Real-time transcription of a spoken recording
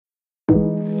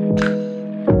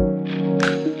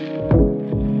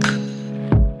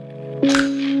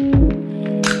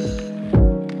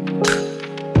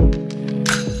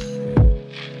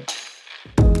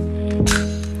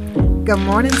Good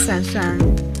morning, sunshine.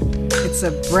 It's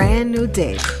a brand new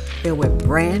day filled with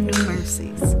brand new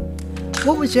mercies.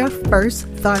 What was your first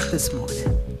thought this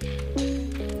morning?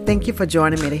 Thank you for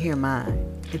joining me to hear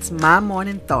mine. It's My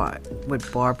Morning Thought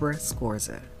with Barbara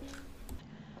Scorza.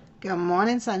 Good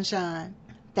morning, sunshine.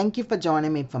 Thank you for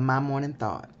joining me for My Morning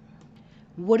Thought.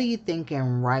 What are you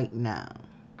thinking right now?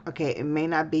 Okay, it may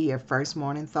not be your first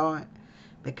morning thought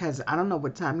because I don't know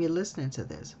what time you're listening to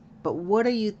this, but what are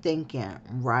you thinking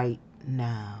right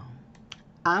now?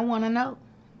 I want to know.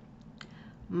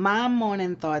 My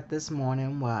morning thought this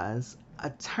morning was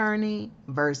attorney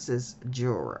versus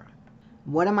juror.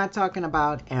 What am I talking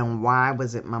about and why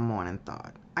was it my morning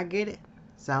thought? I get it.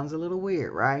 Sounds a little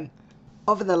weird, right?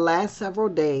 Over the last several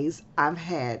days, I've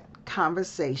had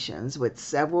conversations with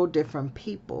several different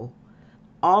people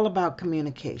all about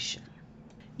communication.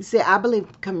 You see, I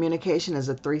believe communication is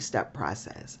a 3-step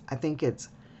process. I think it's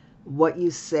what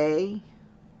you say,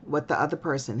 what the other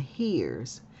person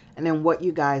hears, and then what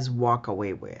you guys walk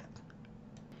away with.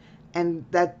 And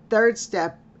that third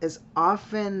step is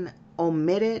often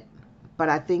omitted, but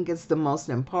I think it's the most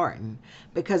important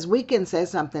because we can say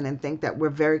something and think that we're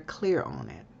very clear on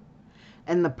it.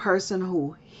 And the person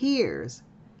who hears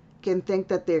can think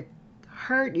that they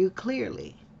heard you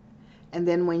clearly. And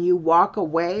then when you walk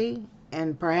away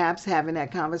and perhaps having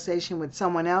that conversation with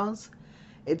someone else,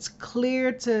 it's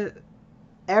clear to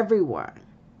everyone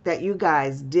that you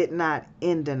guys did not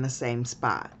end in the same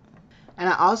spot. And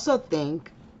I also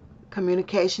think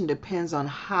communication depends on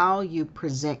how you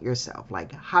present yourself.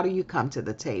 Like, how do you come to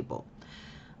the table?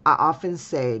 I often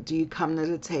say, do you come to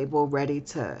the table ready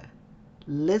to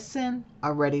listen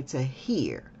or ready to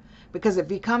hear? Because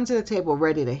if you come to the table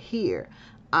ready to hear,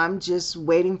 I'm just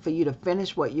waiting for you to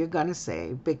finish what you're going to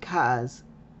say because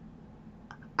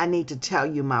I need to tell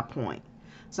you my point.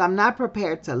 So I'm not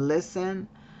prepared to listen,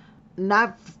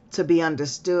 not to be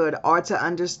understood or to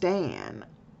understand.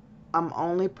 I'm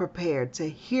only prepared to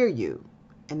hear you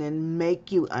and then make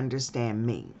you understand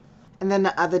me. And then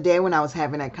the other day when I was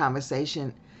having that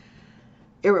conversation,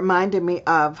 it reminded me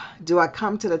of, do I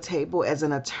come to the table as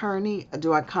an attorney or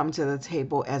do I come to the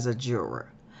table as a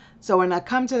juror? So when I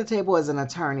come to the table as an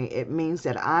attorney, it means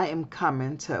that I am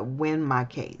coming to win my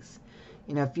case.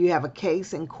 You know, if you have a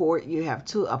case in court, you have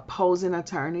 2 opposing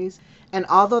attorneys. And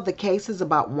although the case is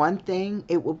about one thing,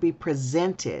 it will be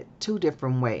presented 2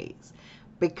 different ways.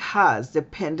 Because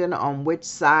depending on which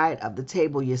side of the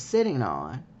table you're sitting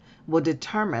on will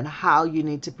determine how you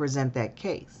need to present that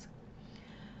case.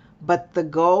 But the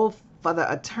goal for the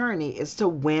attorney is to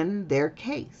win their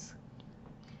case.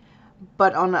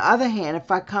 But on the other hand, if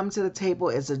I come to the table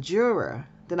as a juror,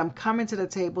 then I'm coming to the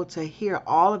table to hear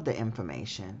all of the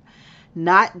information,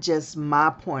 not just my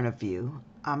point of view.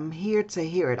 I'm here to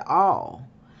hear it all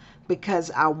because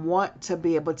I want to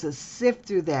be able to sift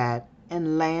through that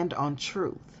and land on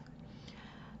truth.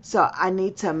 So I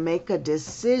need to make a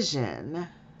decision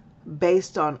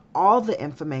based on all the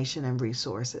information and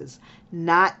resources,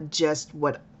 not just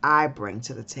what I bring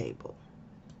to the table.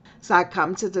 So I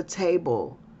come to the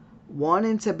table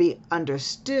wanting to be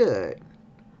understood,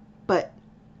 but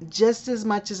just as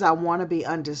much as I want to be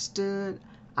understood,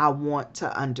 I want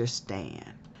to understand.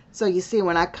 So you see,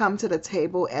 when I come to the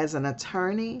table as an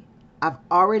attorney, I've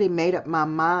already made up my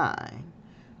mind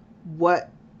what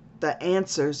the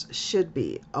answers should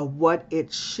be or what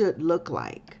it should look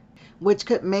like, which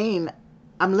could mean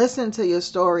I'm listening to your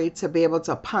story to be able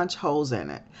to punch holes in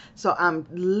it. So I'm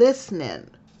listening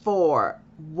for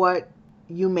what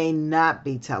you may not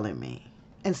be telling me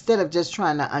instead of just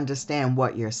trying to understand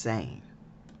what you're saying.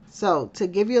 So to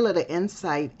give you a little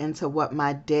insight into what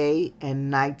my day and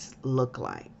nights look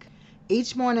like.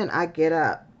 Each morning I get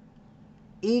up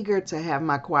eager to have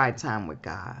my quiet time with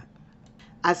God.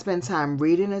 I spend time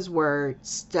reading His Word,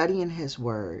 studying His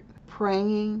Word,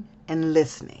 praying and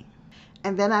listening.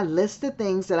 And then I list the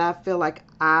things that I feel like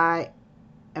I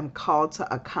am called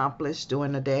to accomplish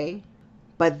during the day.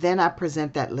 But then I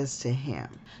present that list to Him.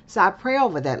 So I pray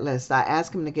over that list. I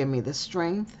ask Him to give me the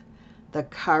strength, the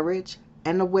courage,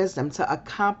 and the wisdom to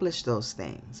accomplish those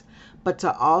things, but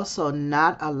to also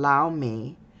not allow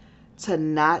me to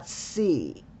not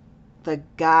see the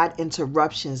God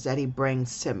interruptions that He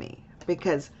brings to me,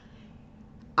 because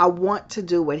I want to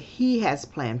do what He has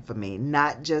planned for me,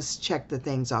 not just check the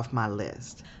things off my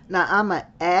list. Now, I'm an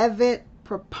avid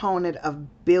proponent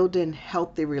of building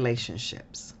healthy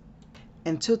relationships.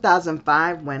 In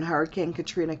 2005, when Hurricane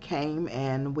Katrina came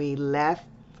and we left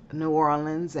New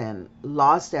Orleans and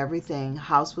lost everything,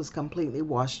 house was completely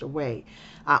washed away.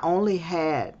 I only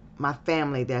had my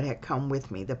family that had come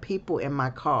with me, the people in my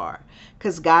car,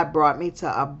 because God brought me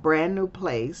to a brand new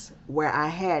place where I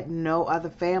had no other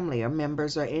family or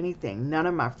members or anything. None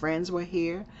of my friends were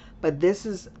here, but this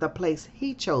is the place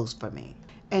He chose for me.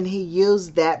 And He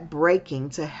used that breaking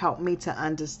to help me to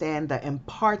understand the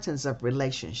importance of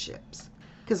relationships.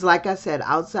 Because like I said,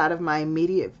 outside of my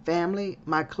immediate family,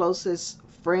 my closest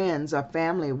friends or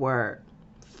family were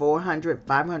 400,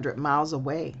 500 miles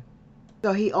away.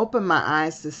 So He opened my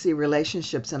eyes to see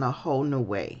relationships in a whole new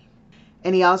way.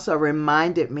 And He also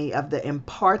reminded me of the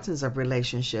importance of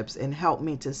relationships and helped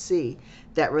me to see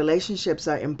that relationships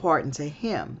are important to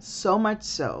Him, so much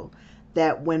so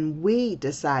that when we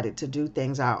decided to do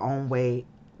things our own way,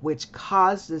 which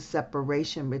caused the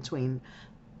separation between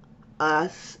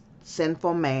us,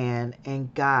 sinful man,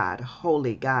 and God,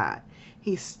 holy God,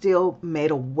 He still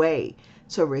made a way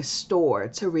to restore,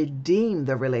 to redeem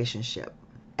the relationship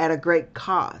at a great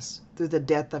cost through the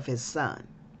death of His Son.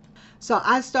 So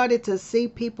I started to see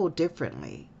people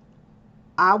differently.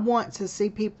 I want to see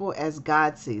people as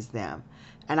God sees them,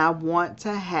 and I want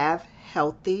to have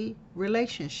healthy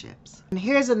relationships. And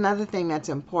here's another thing that's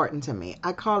important to me.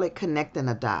 I call it connecting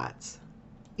the dots.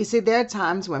 You see, there are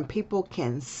times when people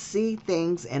can see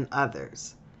things in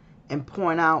others and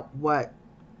point out what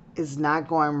is not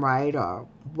going right or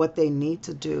what they need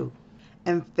to do,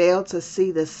 and fail to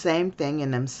see the same thing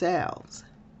in themselves.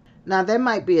 Now, there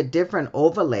might be a different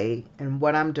overlay in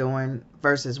what I'm doing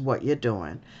versus what you're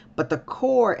doing, but the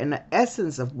core and the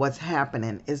essence of what's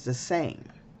happening is the same.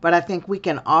 But I think we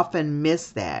can often miss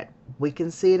that. We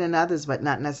can see it in others, but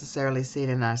not necessarily see it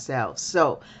in ourselves.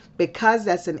 So because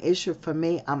that's an issue for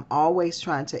me, I'm always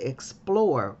trying to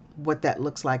explore what that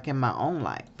looks like in my own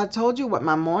life. I told you what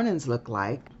my mornings look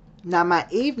like. Now, my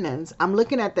evenings, I'm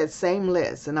looking at that same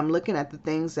list, and I'm looking at the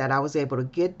things that I was able to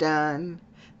get done,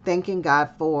 thanking God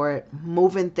for it,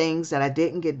 moving things that I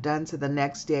didn't get done to the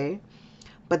next day.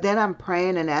 But then I'm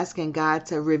praying and asking God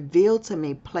to reveal to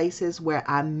me places where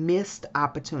I missed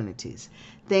opportunities,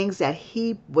 things that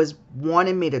He was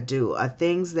wanting me to do, or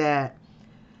things that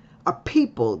are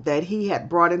people that He had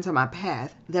brought into my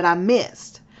path that I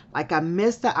missed. Like I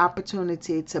missed the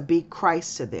opportunity to be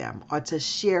Christ to them or to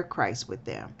share Christ with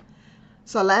them.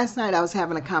 So last night I was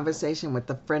having a conversation with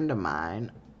a friend of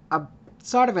mine, a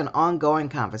sort of an ongoing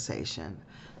conversation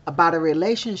about a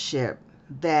relationship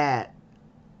that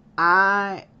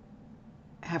I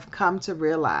have come to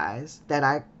realize that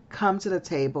I come to the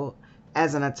table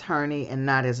as an attorney and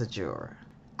not as a juror.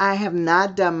 I have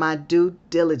not done my due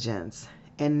diligence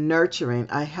in nurturing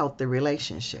a healthy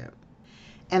relationship.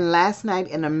 And last night,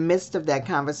 in the midst of that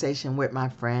conversation with my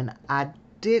friend, I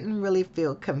didn't really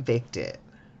feel convicted.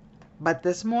 But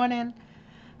this morning,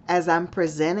 as I'm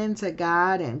presenting to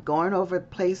God and going over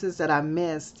places that I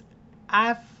missed,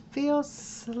 I feel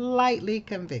slightly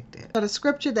convicted. So the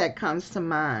scripture that comes to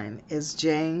mind is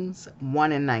James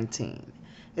 1:19.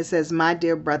 It says, "My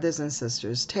dear brothers and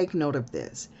sisters, take note of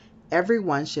this.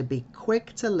 Everyone should be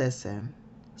quick to listen,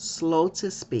 slow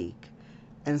to speak,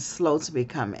 and slow to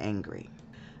become angry."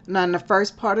 Now, in the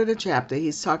first part of the chapter,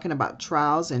 he's talking about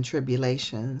trials and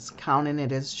tribulations, counting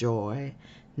it as joy,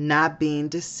 not being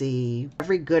deceived.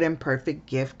 Every good and perfect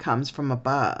gift comes from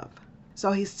above.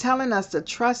 So he's telling us to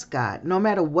trust God, no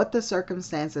matter what the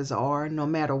circumstances are, no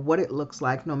matter what it looks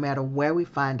like, no matter where we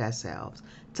find ourselves,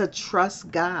 to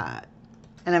trust God.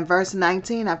 And in verse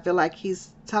 19, I feel like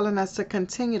he's telling us to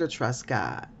continue to trust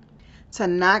God, to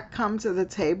not come to the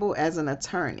table as an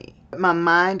attorney. My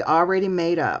mind already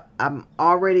made up. I'm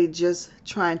already just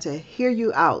trying to hear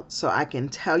you out so I can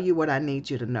tell you what I need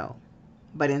you to know.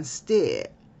 But instead,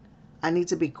 I need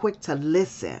to be quick to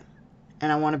listen,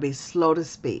 and I want to be slow to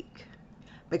speak,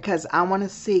 because I want to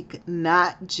seek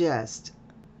not just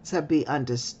to be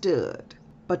understood,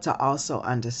 but to also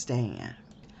understand.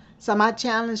 So my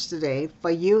challenge today for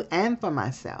you and for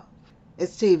myself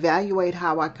is to evaluate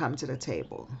how I come to the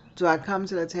table. Do I come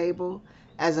to the table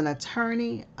as an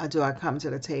attorney, or do I come to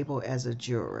the table as a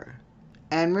juror?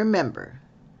 And remember,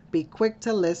 be quick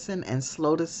to listen and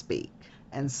slow to speak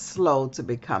and slow to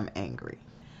become angry.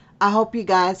 I hope you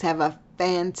guys have a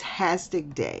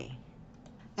fantastic day.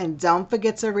 And don't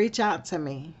forget to reach out to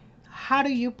me. How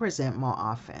do you present more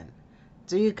often?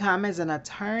 Do you come as an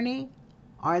attorney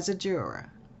or as a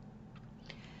juror?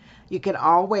 You can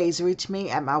always reach me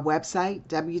at my website,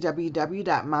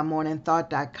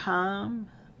 www.mymorningthought.com.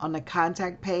 On the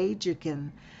contact page, you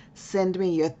can send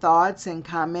me your thoughts and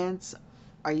comments,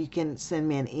 or you can send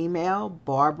me an email,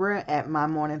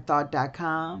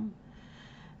 barbara@mymorningthought.com.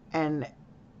 And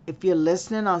if you're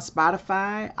listening on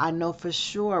Spotify, I know for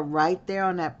sure right there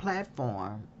on that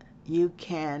platform, you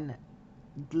can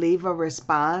leave a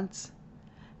response,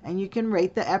 and you can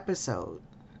rate the episode.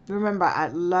 Remember,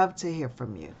 I'd love to hear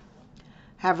from you.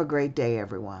 Have a great day,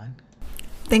 everyone.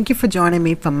 Thank you for joining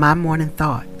me for my morning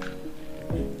thought.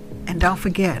 And don't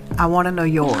forget, I want to know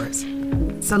yours.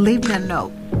 So leave me a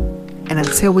note. And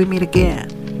until we meet again,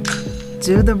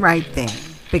 do the right thing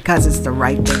because it's the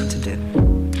right thing to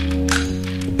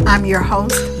do. I'm your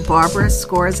host, Barbara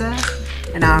Scorza,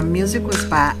 and our music was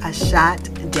by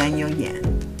Ashat Daniel Yen.